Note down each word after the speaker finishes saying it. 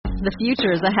The future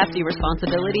is a hefty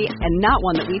responsibility and not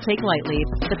one that we take lightly.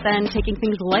 But then taking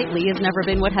things lightly has never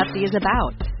been what Hefty is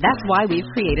about. That's why we've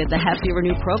created the Hefty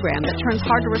Renew program that turns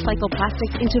hard-to-recycle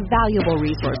plastics into valuable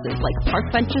resources like park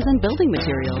benches and building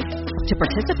materials. To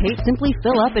participate, simply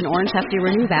fill up an orange Hefty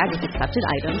Renew bag with accepted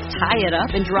items, tie it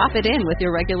up, and drop it in with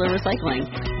your regular recycling.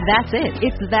 That's it.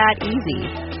 It's that easy.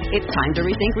 It's time to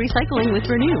rethink recycling with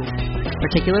Renew.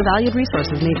 Particular valued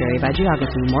resources may vary by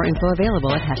geography. More info available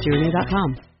at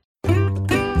heftyrenew.com.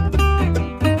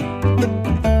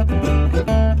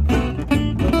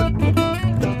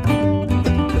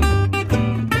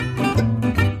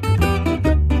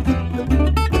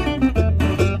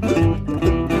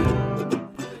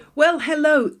 Well,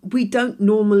 hello. We don't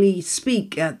normally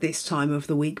speak at this time of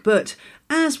the week, but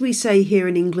as we say here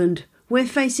in England, we're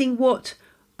facing what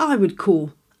I would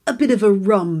call a bit of a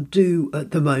rum do at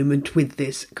the moment with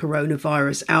this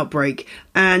coronavirus outbreak.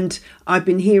 And I've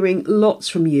been hearing lots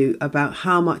from you about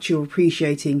how much you're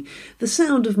appreciating the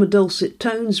sound of my dulcet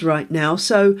tones right now.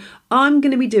 So I'm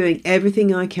going to be doing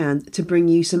everything I can to bring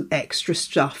you some extra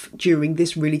stuff during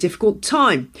this really difficult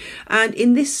time. And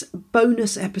in this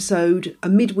bonus episode, a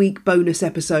midweek bonus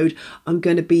episode, I'm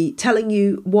going to be telling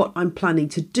you what I'm planning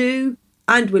to do.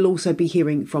 And we'll also be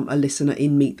hearing from a listener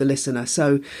in Meet the Listener.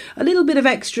 So a little bit of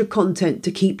extra content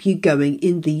to keep you going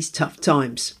in these tough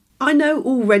times. I know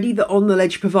already that On The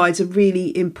Ledge provides a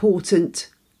really important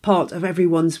part of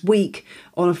everyone's week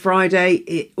on a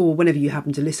Friday or whenever you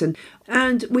happen to listen.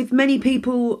 And with many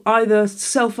people either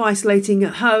self-isolating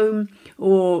at home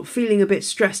or feeling a bit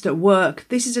stressed at work,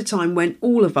 this is a time when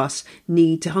all of us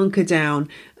need to hunker down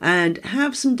and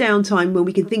have some downtime where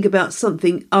we can think about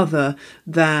something other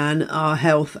than our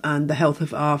health and the health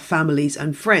of our families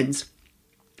and friends.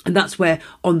 And that's where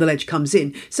On The Ledge comes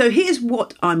in. So here's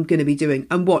what I'm going to be doing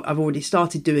and what I've already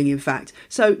started doing, in fact.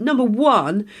 So number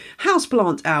one,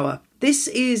 Houseplant Hour. This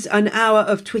is an hour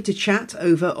of Twitter chat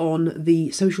over on the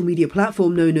social media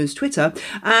platform known as Twitter.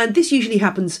 And this usually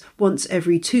happens once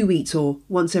every 2 weeks or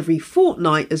once every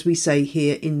fortnight, as we say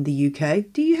here in the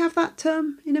UK. Do you have that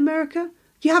term in America?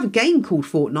 You have a game called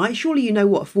Fortnite. Surely you know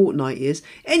what a fortnight is.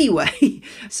 Anyway,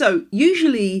 so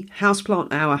usually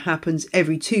Houseplant Hour happens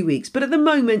every 2 weeks. But at the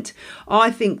moment, I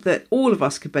think that all of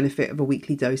us could benefit of a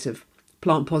weekly dose of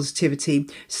plant positivity.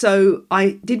 So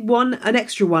I did an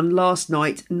extra one last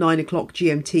night, 9 o'clock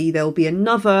GMT. There'll be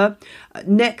another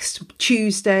next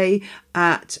Tuesday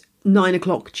at 9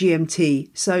 o'clock GMT.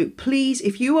 So please,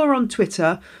 if you are on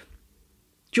Twitter,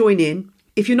 join in.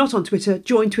 If you're not on Twitter,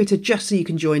 join Twitter just so you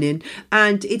can join in.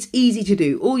 And it's easy to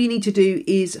do. All you need to do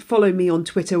is follow me on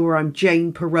Twitter where I'm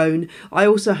Jane Perrone. I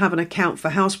also have an account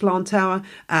for Houseplant Hour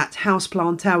at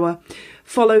Houseplant Hour.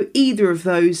 Follow either of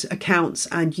those accounts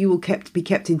and you will be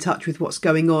kept in touch with what's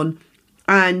going on.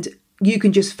 And you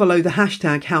can just follow the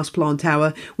hashtag Houseplant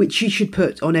Hour, which you should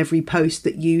put on every post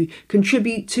that you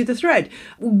contribute to the thread.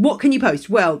 What can you post?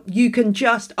 Well, you can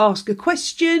just ask a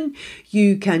question.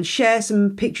 You can share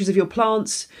some pictures of your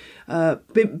plants,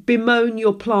 bemoan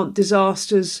your plant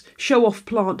disasters, show off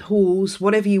plant hauls,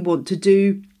 whatever you want to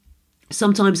do.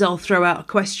 Sometimes I'll throw out a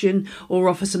question or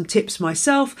offer some tips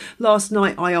myself. Last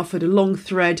night I offered a long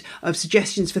thread of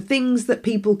suggestions for things that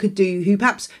people could do who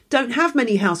perhaps don't have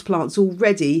many houseplants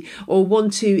already or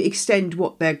want to extend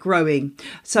what they're growing.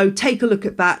 So take a look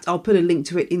at that. I'll put a link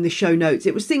to it in the show notes.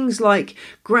 It was things like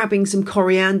grabbing some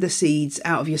coriander seeds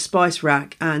out of your spice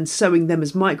rack and sowing them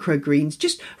as microgreens.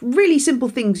 Just really simple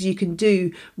things you can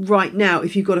do right now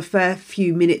if you've got a fair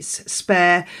few minutes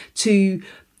spare to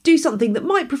do something that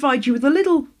might provide you with a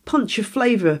little punch of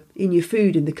flavour in your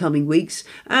food in the coming weeks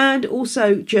and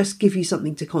also just give you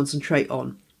something to concentrate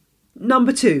on.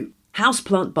 Number two,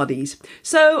 Houseplant Buddies.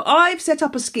 So I've set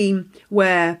up a scheme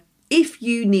where if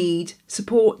you need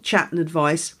support, chat and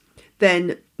advice,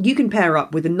 then you can pair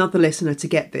up with another listener to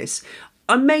get this.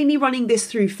 I'm mainly running this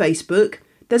through Facebook.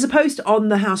 There's a post on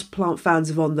the Houseplant Fans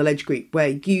of On The Ledge group where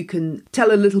you can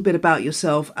tell a little bit about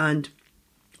yourself and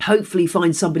hopefully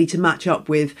find somebody to match up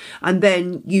with, and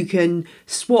then you can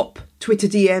swap Twitter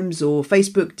DMs or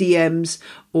Facebook DMs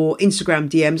or Instagram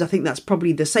DMs. I think that's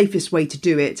probably the safest way to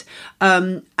do it.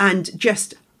 And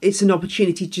just it's an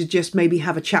opportunity to just maybe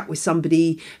have a chat with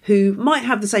somebody who might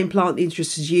have the same plant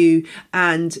interests as you,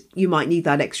 and you might need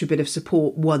that extra bit of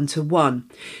support one-to-one.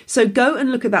 So go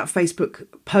and look at that Facebook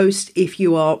post if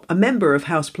you are a member of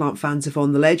Houseplant Fans of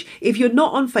On The Ledge. If you're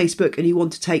not on Facebook and you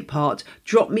want to take part,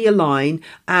 drop me a line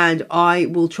and I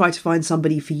will try to find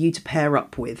somebody for you to pair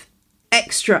up with.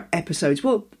 Extra episodes.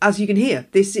 Well, as you can hear,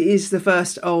 this is the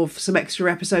first of some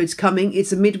extra episodes coming.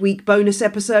 It's a midweek bonus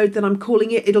episode that I'm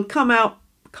calling it. It'll come out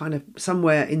kind of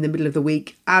somewhere in the middle of the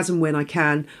week, as and when I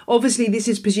can. Obviously, this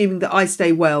is presuming that I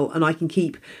stay well and I can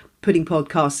keep putting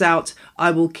podcasts out.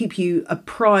 I will keep you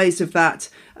apprised of that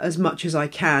as much as I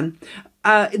can.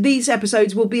 These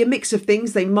episodes will be a mix of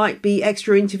things. They might be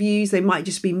extra interviews. They might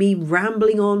just be me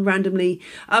rambling on randomly.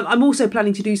 I'm also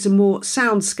planning to do some more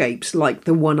soundscapes like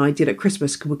the one I did at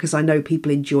Christmas, because I know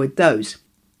people enjoyed those.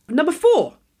 Number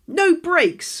 4. No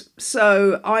breaks.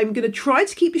 So I'm going to try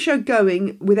to keep the show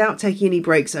going without taking any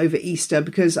breaks over Easter,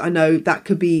 because I know that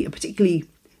could be a particularly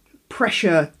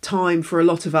pressure time for a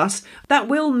lot of us. That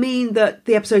will mean that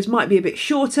the episodes might be a bit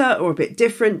shorter or a bit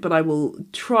different, but I will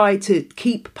try to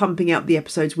keep pumping out the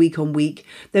episodes week on week.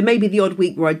 There may be the odd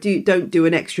week where I don't do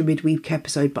an extra midweek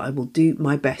episode, but I will do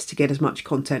my best to get as much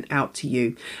content out to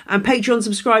you. And Patreon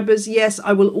subscribers, yes,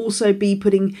 I will also be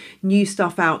putting new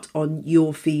stuff out on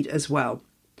your feed as well.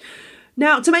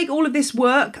 Now, to make all of this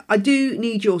work, I do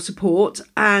need your support,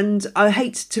 and I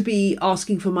hate to be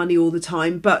asking for money all the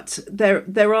time, but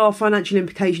there are financial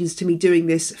implications to me doing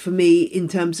this for me in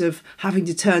terms of having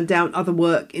to turn down other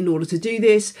work in order to do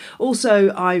this.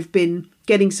 Also, I've been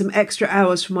getting some extra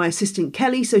hours from my assistant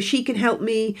Kelly so she can help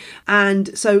me,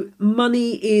 and so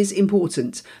money is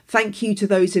important. Thank you to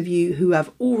those of you who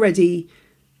have already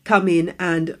come in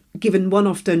and given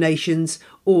one-off donations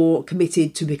or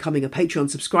committed to becoming a Patreon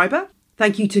subscriber.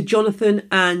 Thank you to Jonathan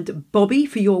and Bobby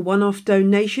for your one-off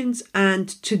donations, and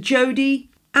to Jodie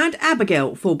and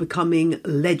Abigail for becoming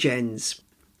legends.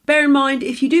 Bear in mind,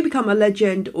 if you do become a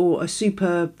legend or a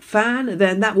super fan,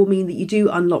 then that will mean that you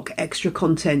do unlock extra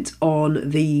content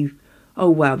on the... Oh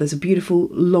wow, there's a beautiful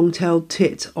long-tailed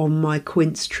tit on my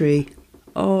quince tree.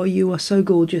 Oh, you are so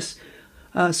gorgeous.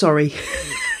 Sorry.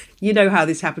 You know how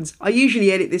this happens. I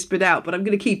usually edit this bit out, but I'm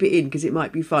going to keep it in because it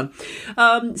might be fun.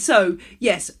 So,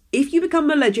 yes, if you become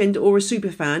a legend or a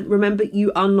super fan, remember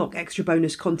you unlock extra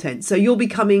bonus content. So you'll be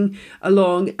coming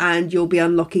along and you'll be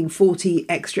unlocking 40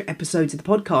 extra episodes of the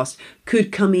podcast.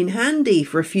 Could come in handy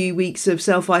for a few weeks of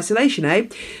self-isolation, eh?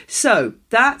 So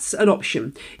that's an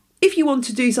option. If you want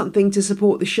to do something to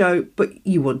support the show, but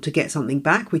you want to get something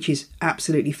back, which is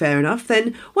absolutely fair enough,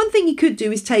 then one thing you could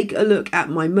do is take a look at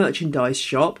my merchandise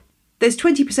shop. There's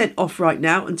 20% off right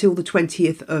now until the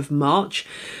 20th of March.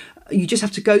 You just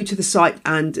have to go to the site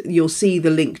and you'll see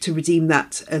the link to redeem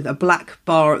that, a black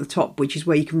bar at the top, which is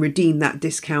where you can redeem that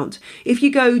discount. If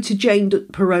you go to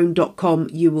janeperrone.com,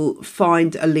 you will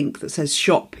find a link that says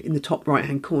shop in the top right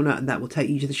hand corner, and that will take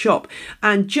you to the shop.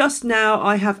 And just now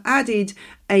I have added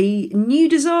a new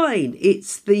design.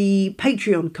 It's the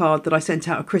Patreon card that I sent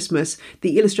out at Christmas,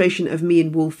 the illustration of me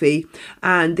and Wolfie,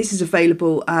 and this is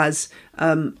available as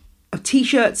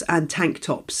t-shirts and tank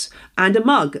tops, and a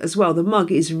mug as well. The mug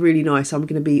is really nice. I'm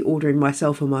going to be ordering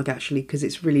myself a mug actually because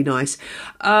it's really nice.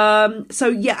 So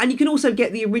yeah, and you can also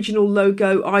get the original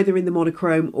logo either in the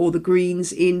monochrome or the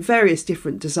greens in various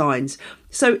different designs.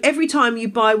 So every time you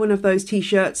buy one of those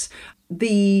t-shirts,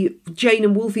 the Jane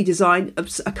and Wolfie design,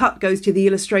 a cut goes to the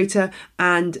illustrator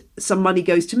and some money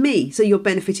goes to me. So you're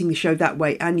benefiting the show that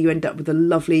way, and you end up with a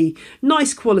lovely,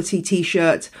 nice quality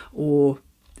t-shirt or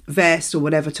vest or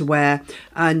whatever to wear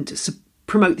and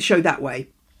promote the show that way.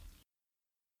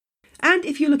 And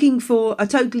if you're looking for a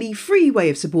totally free way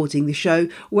of supporting the show,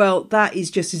 well, that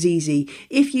is just as easy.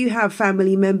 If you have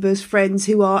family members, friends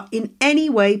who are in any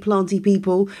way planty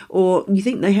people, or you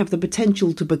think they have the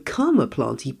potential to become a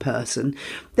planty person,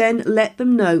 then let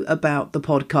them know about the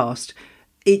podcast.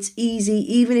 It's easy,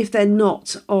 even if they're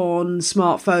not on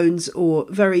smartphones or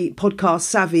very podcast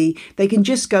savvy, they can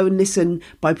just go and listen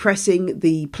by pressing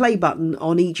the play button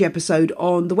on each episode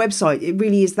on the website. It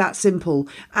really is that simple.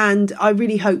 And I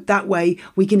really hope that way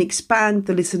we can expand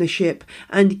the listenership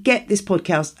and get this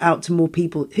podcast out to more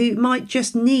people who might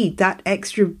just need that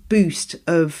extra boost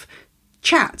of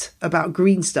chat about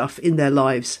green stuff in their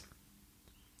lives.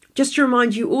 Just to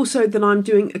remind you also that I'm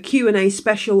doing a Q&A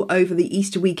special over the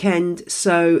Easter weekend,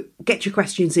 so get your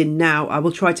questions in now. I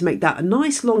will try to make that a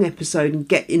nice long episode and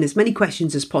get in as many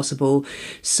questions as possible.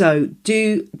 So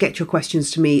do get your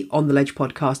questions to me on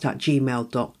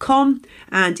theledgepodcast@gmail.com.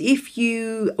 And if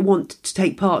you want to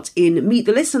take part in Meet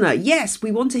the Listener, yes,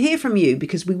 we want to hear from you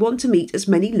because we want to meet as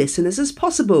many listeners as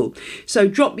possible. So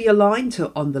drop me a line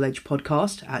to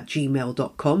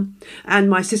ontheledgepodcast@gmail.com, and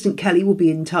my assistant Kelly will be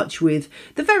in touch with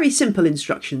the very simple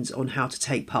instructions on how to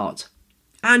take part.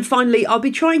 And finally, I'll be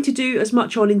trying to do as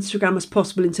much on Instagram as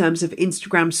possible in terms of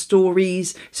Instagram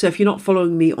stories. So if you're not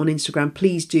following me on Instagram,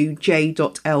 please do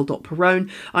j.l.perrone.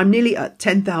 I'm nearly at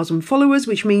 10,000 followers,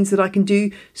 which means that I can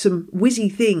do some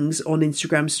whizzy things on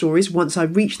Instagram stories once I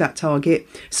reach that target.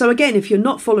 So again, if you're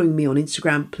not following me on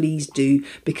Instagram, please do,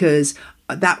 because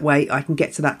that way I can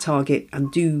get to that target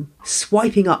and do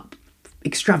swiping up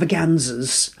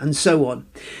extravaganzas and so on.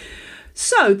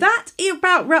 So that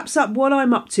about wraps up what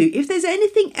I'm up to. If there's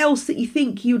anything else that you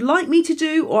think you'd like me to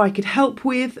do or I could help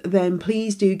with, then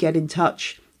please do get in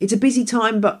touch. It's a busy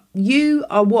time, but you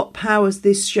are what powers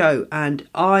this show and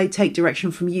I take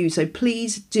direction from you. So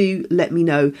please do let me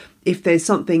know if there's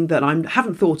something that I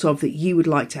haven't thought of that you would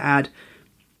like to add.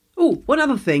 Oh, one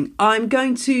other thing. I'm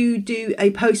going to do a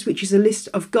post which is a list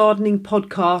of gardening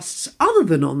podcasts other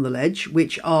than On the Ledge,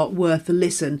 which are worth a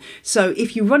listen. So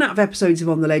if you run out of episodes of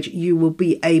On the Ledge, you will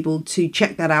be able to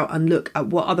check that out and look at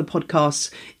what other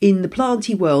podcasts in the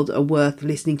planty world are worth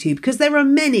listening to, because there are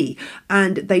many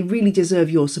and they really deserve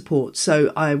your support.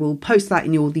 So I will post that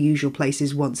in all the usual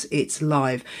places once it's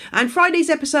live. And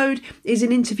Friday's episode is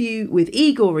an interview with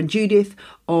Igor and Judith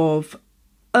of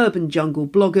Urban Jungle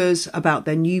bloggers about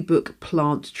their new book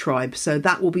Plant Tribe, so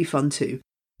that will be fun too.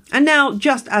 And now,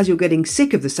 just as you're getting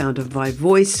sick of the sound of my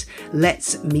voice,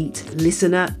 let's meet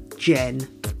listener Jen.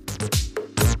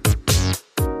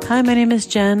 Hi, my name is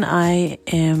Jen. I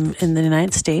am in the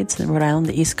United States, in Rhode Island,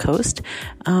 the East Coast.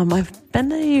 I've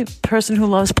been a person who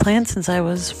loves plants since I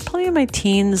was probably in my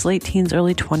teens, late teens,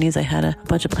 early 20s. I had a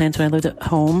bunch of plants when I lived at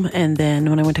home. And then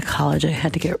when I went to college, I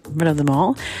had to get rid of them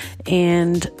all.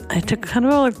 And I took kind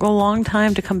of a long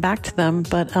time to come back to them.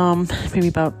 But maybe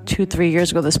about 2-3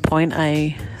 years ago at this point,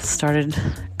 I started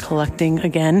collecting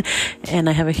again. And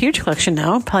I have a huge collection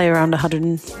now, probably around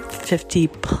 150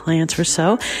 plants or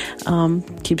so.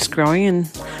 Keeps growing,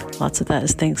 and lots of that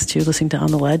is thanks to listening to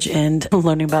On the Ledge and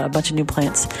learning about a bunch of new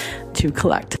plants to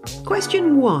collect.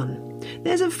 Question 1.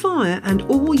 There's a fire and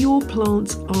all your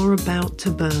plants are about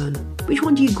to burn. Which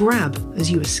one do you grab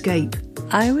as you escape?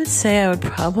 I would say I would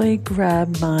probably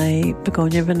grab my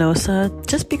Begonia venosa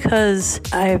just because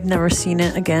I've never seen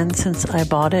it again since I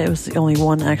bought it. It was the only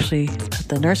one actually at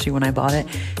the nursery when I bought it,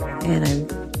 and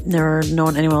I've never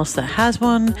known anyone else that has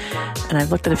one. And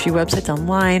I've looked at a few websites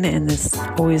online and it's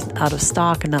always out of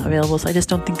stock and not available. So I just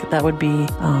don't think that would be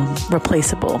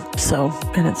replaceable. So,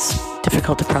 and it's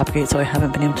difficult to propagate, so I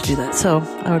haven't been able to do that. So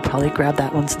I would probably grab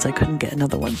that one since I couldn't get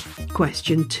another one.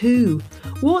 Question 2.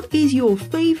 What is your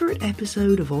favourite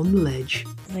episode of On the Ledge?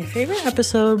 My favorite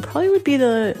episode probably would be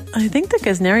the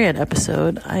Gesneriad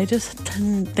episode. I just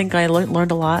didn't think I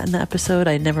learned a lot in the episode.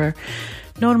 I'd never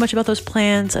known much about those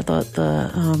plants. I thought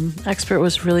the expert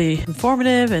was really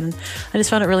informative, and I just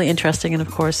found it really interesting. And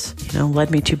of course, led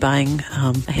me to buying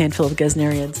a handful of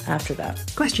Gesneriads after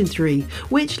that. Question 3.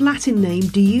 Which Latin name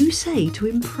do you say to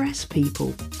impress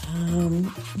people?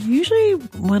 Usually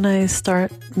when I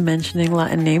start mentioning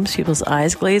Latin names, people's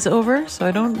eyes glaze over. So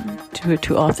I don't do it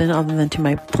too often other than to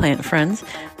my plant friends.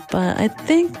 But I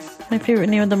think my favorite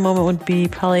name at the moment would be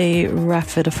probably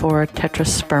Rhaphidophora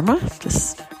tetrasperma.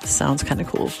 Just sounds kind of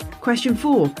cool. Question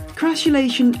 4.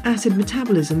 Crassulation, acid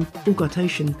metabolism, or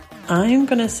guttation? I'm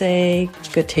going to say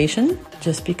guttation,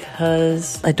 just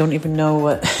because I don't even know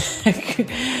what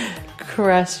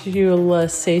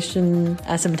crassulation,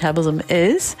 acid metabolism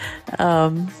is.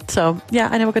 So yeah,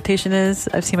 I know what guttation is.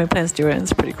 I've seen my plants do it, and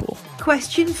it's pretty cool.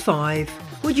 Question 5.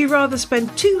 Would you rather spend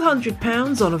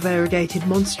 £200 on a variegated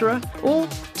monstera or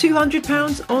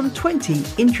 £200 on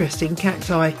 20 interesting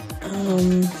cacti?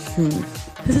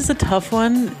 This is a tough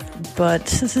one, but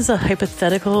this is a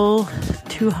hypothetical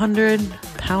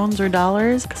 £200 or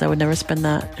dollars, because I would never spend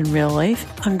that in real life.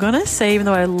 I'm going to say, even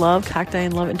though I love cacti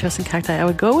and love interesting cacti, I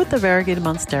would go with the variegated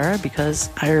monstera because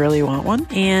I really want one.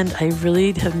 And I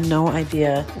really have no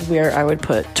idea where I would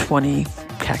put 20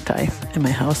 cacti in my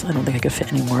house. I don't think I could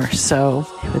fit any more. So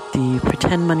with the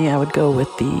pretend money, I would go with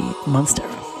the monstera.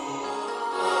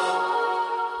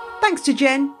 Thanks to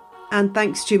Jen, and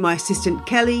thanks to my assistant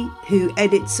Kelly, who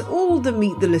edits all the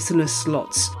Meet the Listener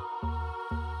slots.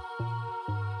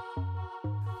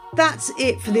 That's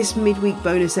it for this midweek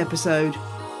bonus episode.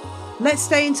 Let's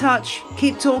stay in touch,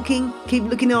 keep talking, keep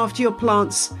looking after your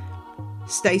plants.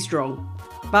 Stay strong.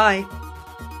 Bye.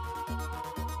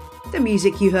 The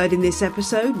music you heard in this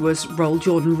episode was Roll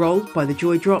Jordan Roll by the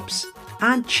Joy Drops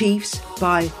and Chiefs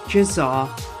by Jazar.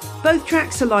 Both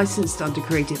tracks are licensed under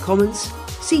Creative Commons.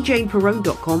 See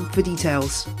janeperrone.com for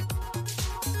details.